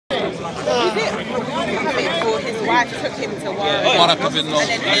Or his wife took him to war. And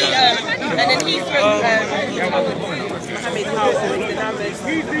then he spoke to Moses.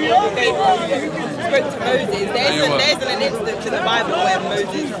 There's an instance in the Bible where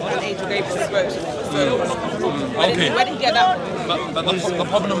Moses, an angel Gabriel spoke. So where did he get that from? But the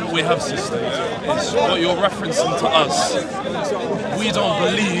problem we have, sister, is what you're referencing to us. We don't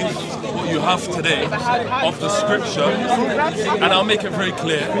believe what you have today of the scripture, and I'll make it very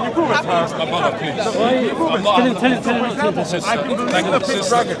clear. My brother, please. I'm not sister. Thank you,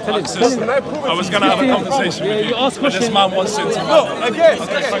 sister. I was going to have a conversation with you, but this man wants to interrupt. Again,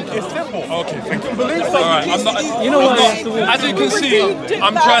 it's simple. Okay, thank you. Believe All right, I'm not. As you can see,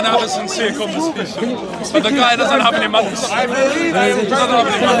 I'm trying to have a sincere conversation, but the guy doesn't have any manners. I believe He doesn't have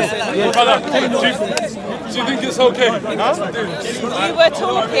any manners. Brother, do you think it's okay? We were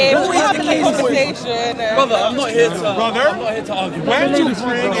talking, we were having a conversation. Brother, I'm not here to argue. When you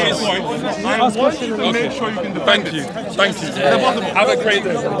bring a point, I want you to make sure you can defend it. Thank you. Have a great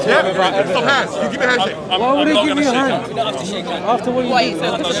day. Yeah, some hands. You give me a handshake. I'm not going to shake hands. You don't have to shake hands. After what you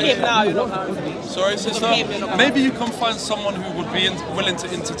now, you don't have to. Sorry, sister. Maybe you can find someone who would be willing to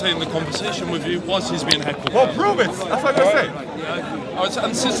entertain the conversation with you whilst he's being heckled. Well, prove it. That's what I say.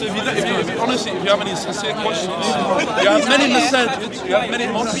 And sister, if you honestly, if you have any sincere questions, you have many messages, you have many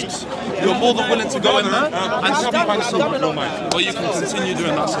mosques, you're more than willing to go in there and speak with someone. Or you can continue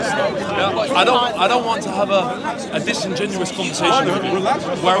doing that, sister. Yeah? I don't want to have a disingenuous conversation with you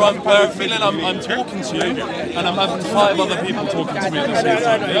where I'm feeling I'm talking to you and I'm having 5 other people talking to me at the same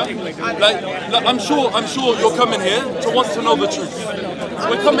time. Yeah? Like I'm sure you're coming here to want to know the truth.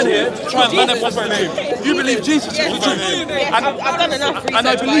 We're coming here to try and manifest the truth. You believe Jesus is the truth. And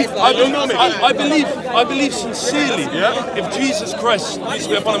I believe sincerely, if Jesus Christ, peace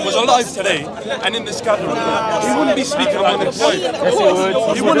be upon him, was alive today and in this gathering, he wouldn't be speaking like this. Yes, he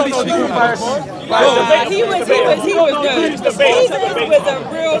would. He wouldn't be speaking like this. He was good. He was a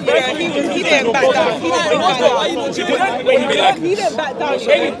real, he didn't back down. He didn't back down.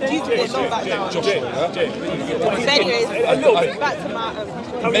 Jesus did not back down. Anyways, back to my...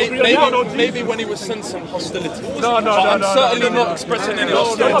 Maybe when he was sensing hostility. No. I'm certainly not expressing any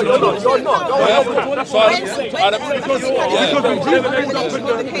hostility. You're not.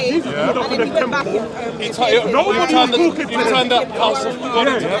 He turned that house of God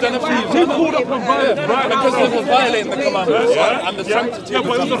into the den of thieves. Because they were violating the commandments and the sanctity of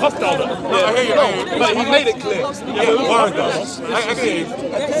the temple. But he made it clear. Yes, I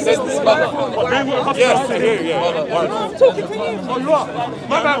hear you.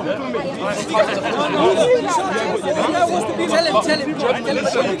 My bad.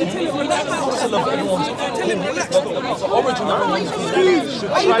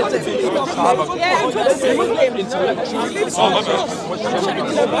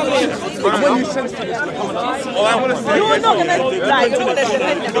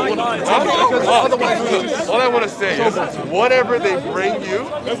 All I want to say is, whatever they bring you,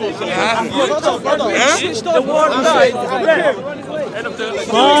 ask you.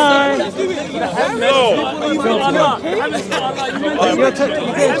 Bye. No. You're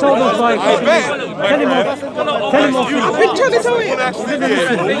getting told off by Tell him off. I've been trying to tell you. To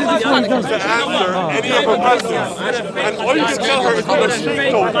answer any of her questions. And all you can tell her is what she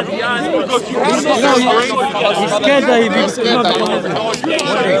told you. Because you have no brain. He's scared that he's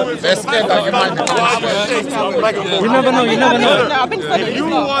They're scared that you might be You never know. I've been studying this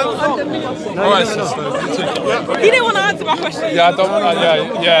lot. Alright, sister. He didn't want to answer my question. Yeah, I don't want to.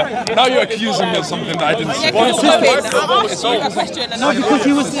 Yeah. Now you're accusing me of something that I didn't say. I asked you a question. No, because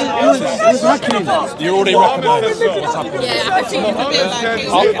he was hacking. You already recognise what's happening. Yeah, I think it's a bit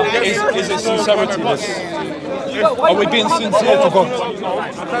like... Is it sincerity, this? Are we being sincere to God?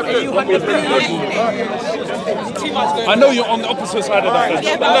 I know you're on the opposite side of the fence,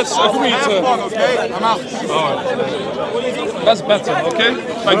 but let's agree to... I'm out. Alright. That's better, okay?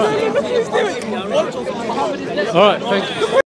 Thank you. Alright, thank you.